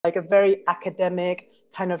like a very academic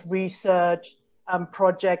kind of research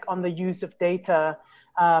project on the use of data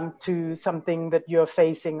to something that you're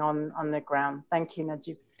facing on the ground? Thank you,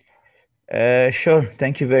 Najib. Sure.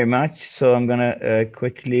 Thank you very much. So I'm gonna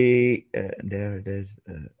quickly there's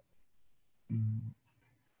mm,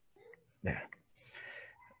 there.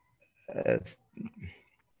 Uh,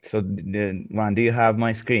 so the one, do you have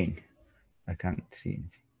my screen? I can't see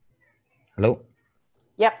anything. Hello.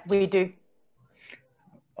 Yep, we do.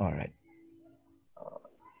 All right.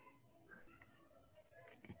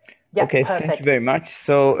 Yep, Okay. Thank you perfect. very much.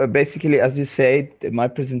 So basically, as you said, my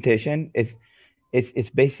presentation is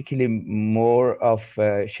basically more of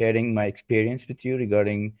sharing my experience with you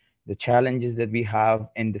regarding the challenges that we have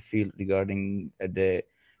in the field regarding the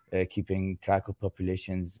keeping track of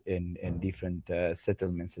populations in different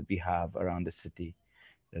settlements that we have around the city,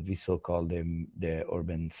 that we so call them the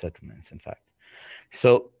urban settlements, in fact.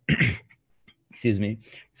 So excuse me.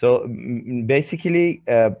 So basically,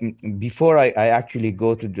 before I actually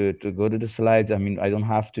go to the slides, I mean, I don't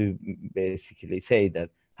have to basically say that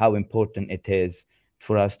how important it is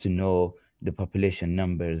for us to know the population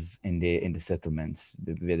numbers in the settlements,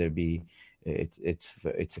 whether it be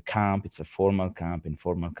it's a camp, it's a formal camp,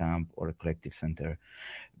 informal camp, or a collective center.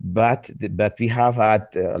 But we have had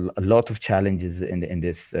a lot of challenges in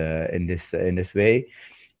this way.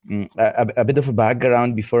 A bit of a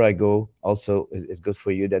background before I go also is good for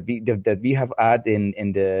you, that we have had in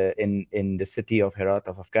the city of Herat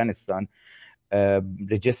of Afghanistan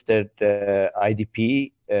registered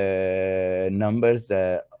IDP numbers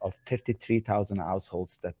of 33,000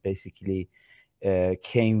 households that basically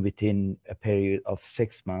came within a period of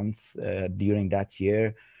 6 months during that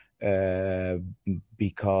year uh,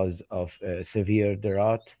 because of severe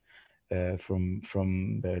drought from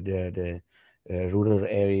the rural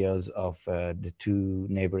areas of the two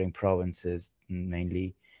neighboring provinces,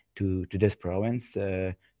 mainly to this province,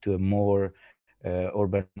 to a more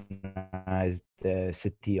urbanized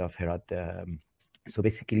city of Herat. So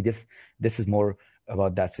basically, this is more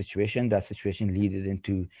about that situation. That situation led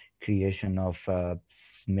into creation of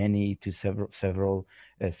many to several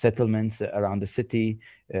settlements around the city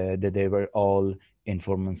that they were all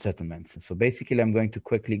informal settlements. So basically, I'm going to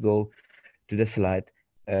quickly go to the slide.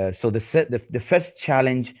 So the first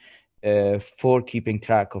challenge for keeping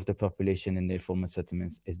track of the population in the informal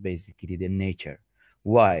settlements is basically the nature.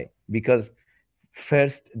 Why? Because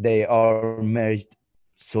first they are merged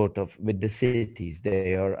sort of with the cities.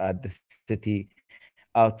 They are at the city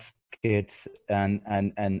outskirts, and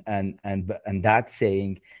that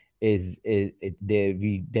saying is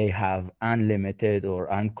they have unlimited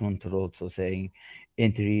or uncontrolled, so saying,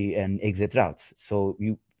 entry and exit routes. So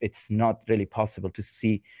it's not really possible to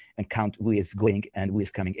see and count who is going and who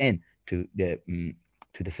is coming in to the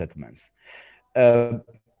settlements. Uh,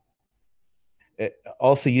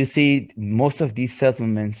 Also, you see, most of these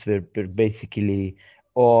settlements were basically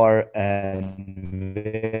or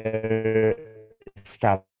were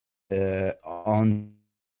established on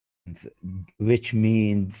land, which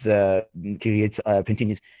means creates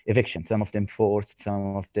continuous eviction. Some of them forced,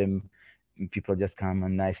 some of them people just come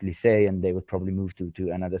and nicely say, and they would probably move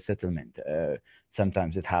to another settlement.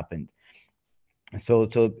 Sometimes it happened. So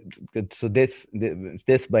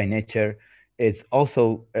this by nature is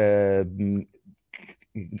also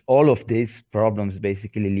all of these problems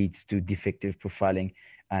basically leads to defective profiling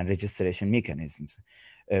and registration mechanisms,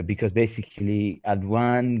 because basically at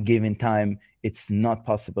one given time it's not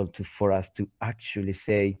possible for us to actually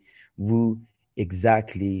say who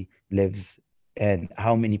exactly lives and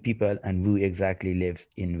how many people and who exactly lives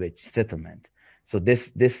in which settlement. So this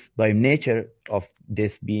by nature of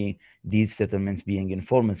this being these settlements being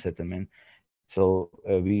informal settlement, so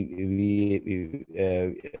we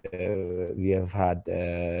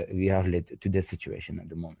have led to this situation at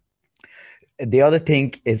the moment. The other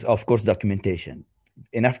thing is, of course, documentation.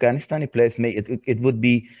 In Afghanistan, a place it would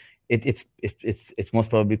be it's most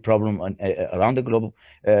probably problem around the globe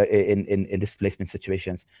in displacement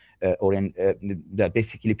situations, or in that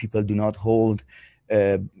basically people do not hold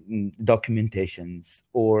documentations,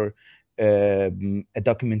 or a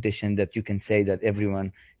documentation that you can say that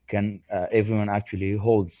everyone actually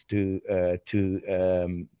holds to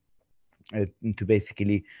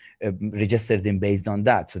basically register them based on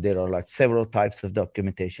that. So there are like several types of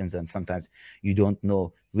documentations, and sometimes you don't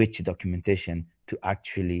know which documentation to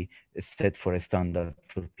actually set for a standard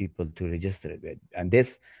for people to register it with. And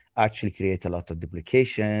this actually creates a lot of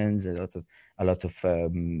duplications, a lot of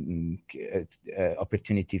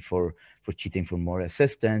opportunity for cheating for more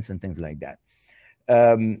assistance and things like that.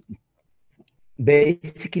 Um,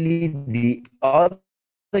 Basically, the other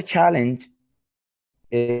challenge is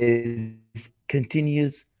is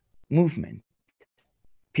continuous movement.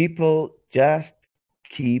 People just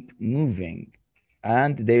keep moving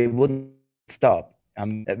and they wouldn't stop.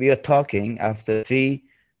 We are talking after 3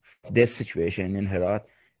 this situation in Herat.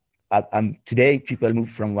 Today, people move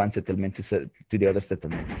from one settlement to the other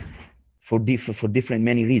settlement for different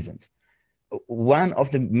many reasons. One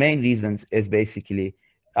of the main reasons is basically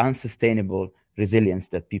unsustainable resilience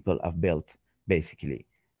that people have built, basically,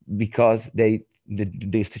 because the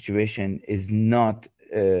situation is not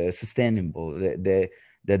sustainable. This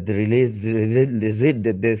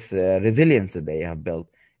resilience that they have built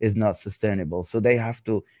is not sustainable. So they have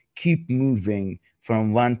to keep moving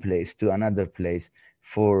from one place to another place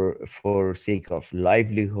for sake of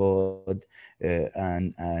livelihood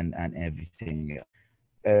and everything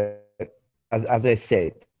else. As I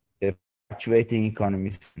said, fluctuating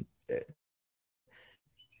economies.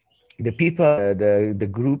 The people, the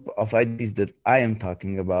group of IDPs that I am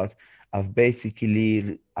talking about, have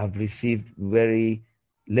received very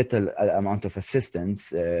little amount of assistance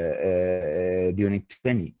during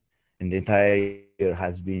 2020, and the entire year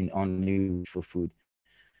has been only used for food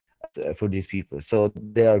for these people. So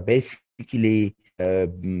they are basically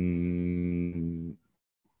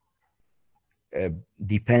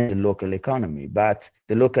depend on the local economy, but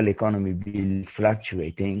the local economy be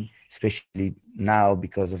fluctuating, especially now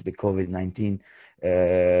because of the COVID-19.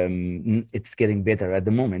 It's getting better at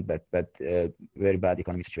the moment, but very bad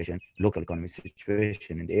economic situation, local economic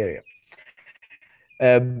situation in the area.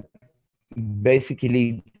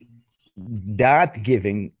 Basically, that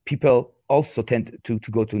giving people also tend to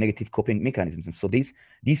go to negative coping mechanisms. And so these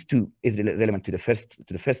two is relevant to the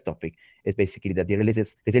first topic, is basically that the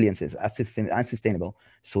resilience is unsustainable.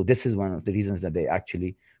 So this is one of the reasons that they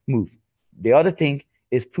actually move. The other thing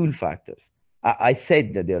is pull factors. I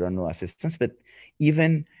said that there are no assistance, but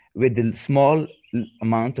even with the small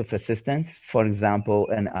amount of assistance, for example,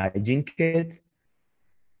 an hygiene kit,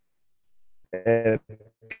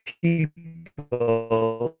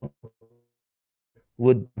 people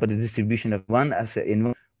would, but the distribution of one asset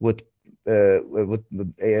in would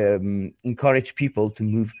encourage people to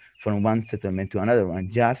move from one settlement to another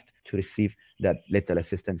one just to receive that little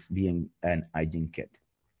assistance, being an hygiene kit.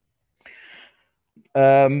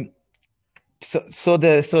 So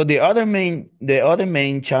the other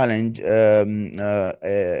main challenge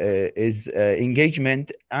is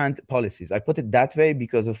engagement and policies. I put it that way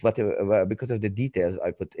because of the details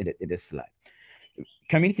I put in this slide.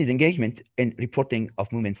 Communities' engagement in reporting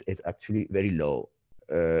of movements is actually very low.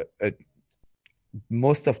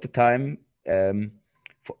 Most of the time,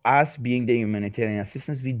 for us being the humanitarian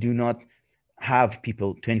assistance, we do not have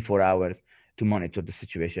people 24 hours to monitor the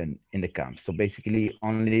situation in the camp. So basically,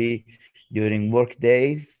 only during work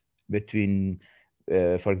days between,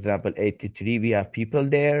 for example, 8 to 3, we have people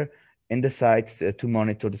there in the sites to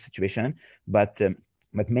monitor the situation. But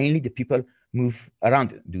mainly the people move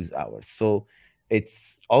around those hours. So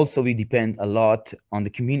it's also, we depend a lot on the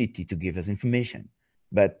community to give us information,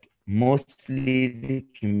 but mostly the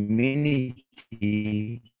community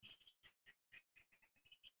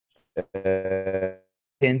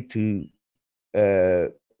tend to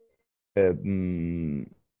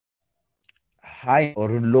high or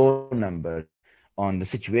low numbers on the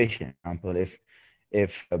situation. For example,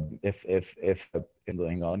 if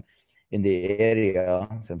going on in the area,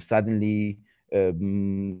 so suddenly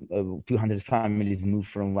 200 families move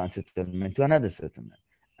from one settlement to another settlement,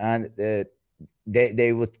 and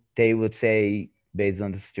they would say, based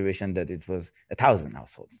on the situation, that it was 1,000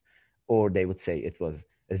 households, or they would say it was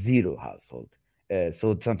a 0 household.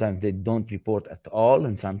 So sometimes they don't report at all,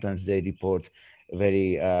 and sometimes they report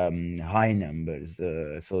very high numbers.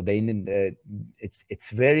 So they it's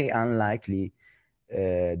very unlikely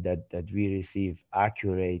that we receive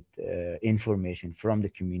accurate information from the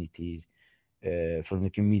communities, from the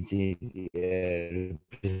community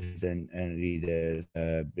representatives and readers.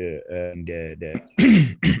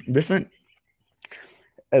 This one.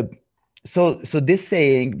 So this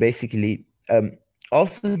saying basically,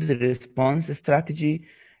 also the response strategy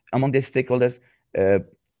among the stakeholders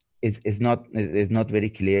is not very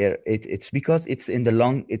clear. It's because it's in the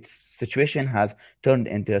long, its situation has turned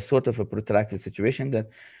into a sort of a protracted situation that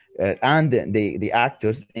and the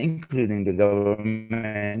actors, including the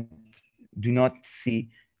government, do not see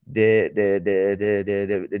the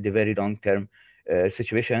very long term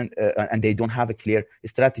situation, and they don't have a clear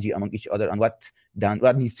strategy among each other on what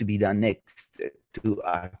needs to be done next to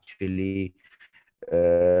actually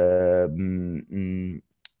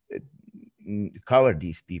cover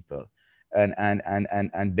these people.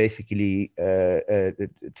 And basically to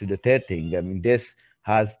the third thing, I mean, this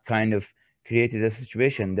has kind of created a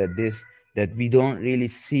situation that we don't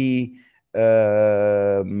really see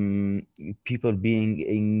people being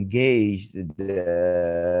engaged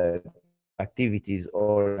into activities,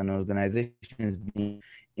 or an organizations being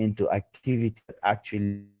into activities that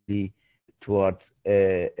actually lead towards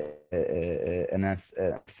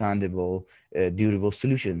understandable, durable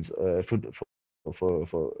solutions for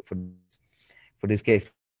this case,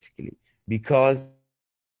 basically, because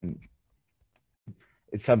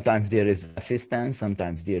sometimes there is assistance,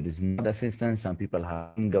 sometimes there is not assistance. Some people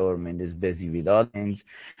have government is busy with other things.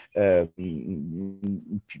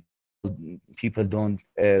 People don't.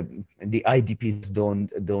 The IDPs don't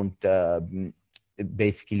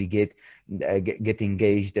basically get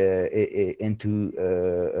engaged into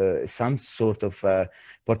some sort of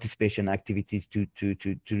participation activities to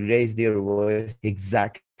raise their voice.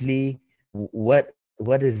 Exactly what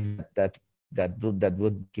is that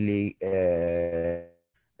would really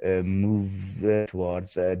move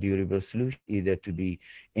towards a durable solution, either to be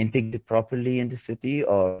integrated properly in the city,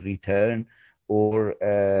 or return, or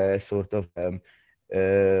sort of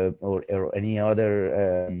or any other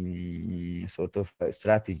sort of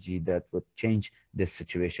strategy that would change this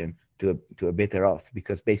situation to a better off.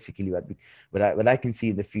 Because basically what I can see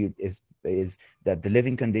in the field is that the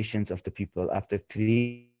living conditions of the people after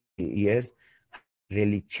 3 years hasn't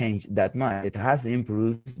really changed that much. It has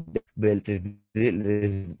improved, built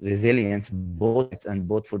resilience both sides, and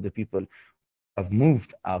both for the people who have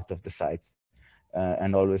moved out of the sites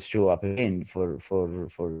and always show up again for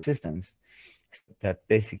assistance. That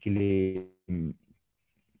basically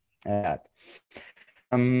that.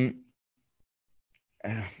 Um,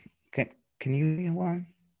 uh, can you hear me, Juan?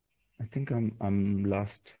 I think I'm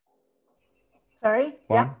lost. Sorry?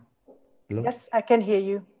 Juan? Yeah. Hello? Yes, I can hear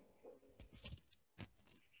you.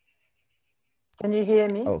 Can you hear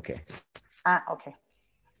me? Okay. Okay.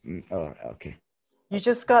 Oh, okay. You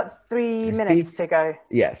just got 3 minutes to go.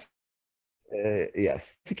 Yes.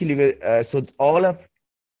 Yes. Basically, so all of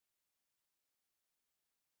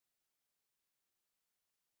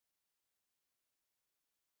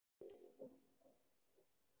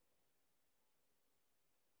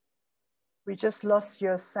We just lost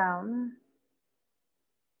your sound.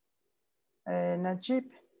 Najib,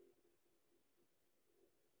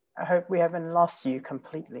 I hope we haven't lost you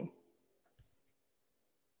completely.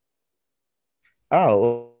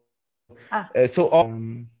 oh, so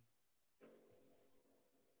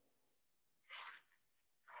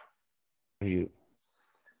you.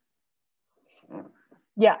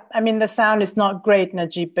 Yeah, I mean the sound is not great,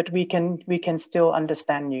 Najib, but we can still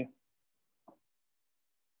understand you.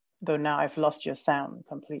 Though now I've lost your sound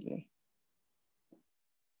completely.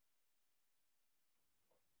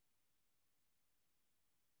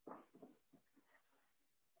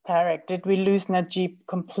 Tarek, did we lose Najib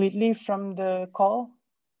completely from the call?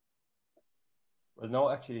 Well, no,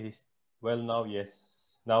 actually, now,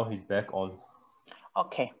 yes. Now he's back on.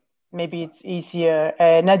 Okay, maybe it's easier.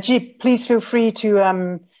 Najib, please feel free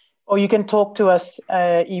to, or you can talk to us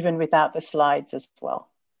even without the slides as well.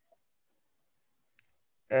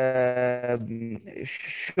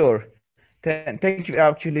 Sure. Thank you.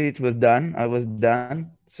 Actually, it was done. I was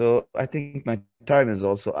done. So I think my time is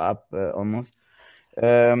also up almost.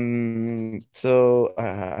 So I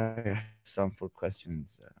have some for questions.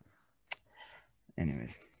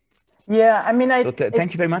 Anyways. Yeah, I mean, so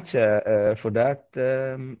thank you very much for that.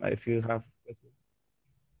 If you have.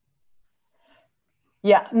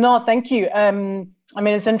 Yeah, no, thank you. I mean,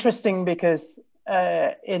 it's interesting because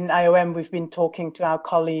in IOM, we've been talking to our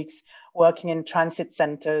colleagues working in transit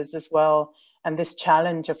centers as well. And this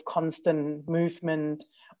challenge of constant movement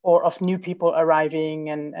or of new people arriving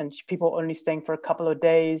and people only staying for a couple of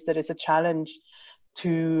days, that is a challenge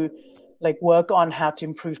to like work on how to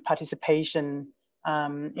improve participation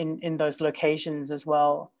in those locations as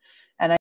well.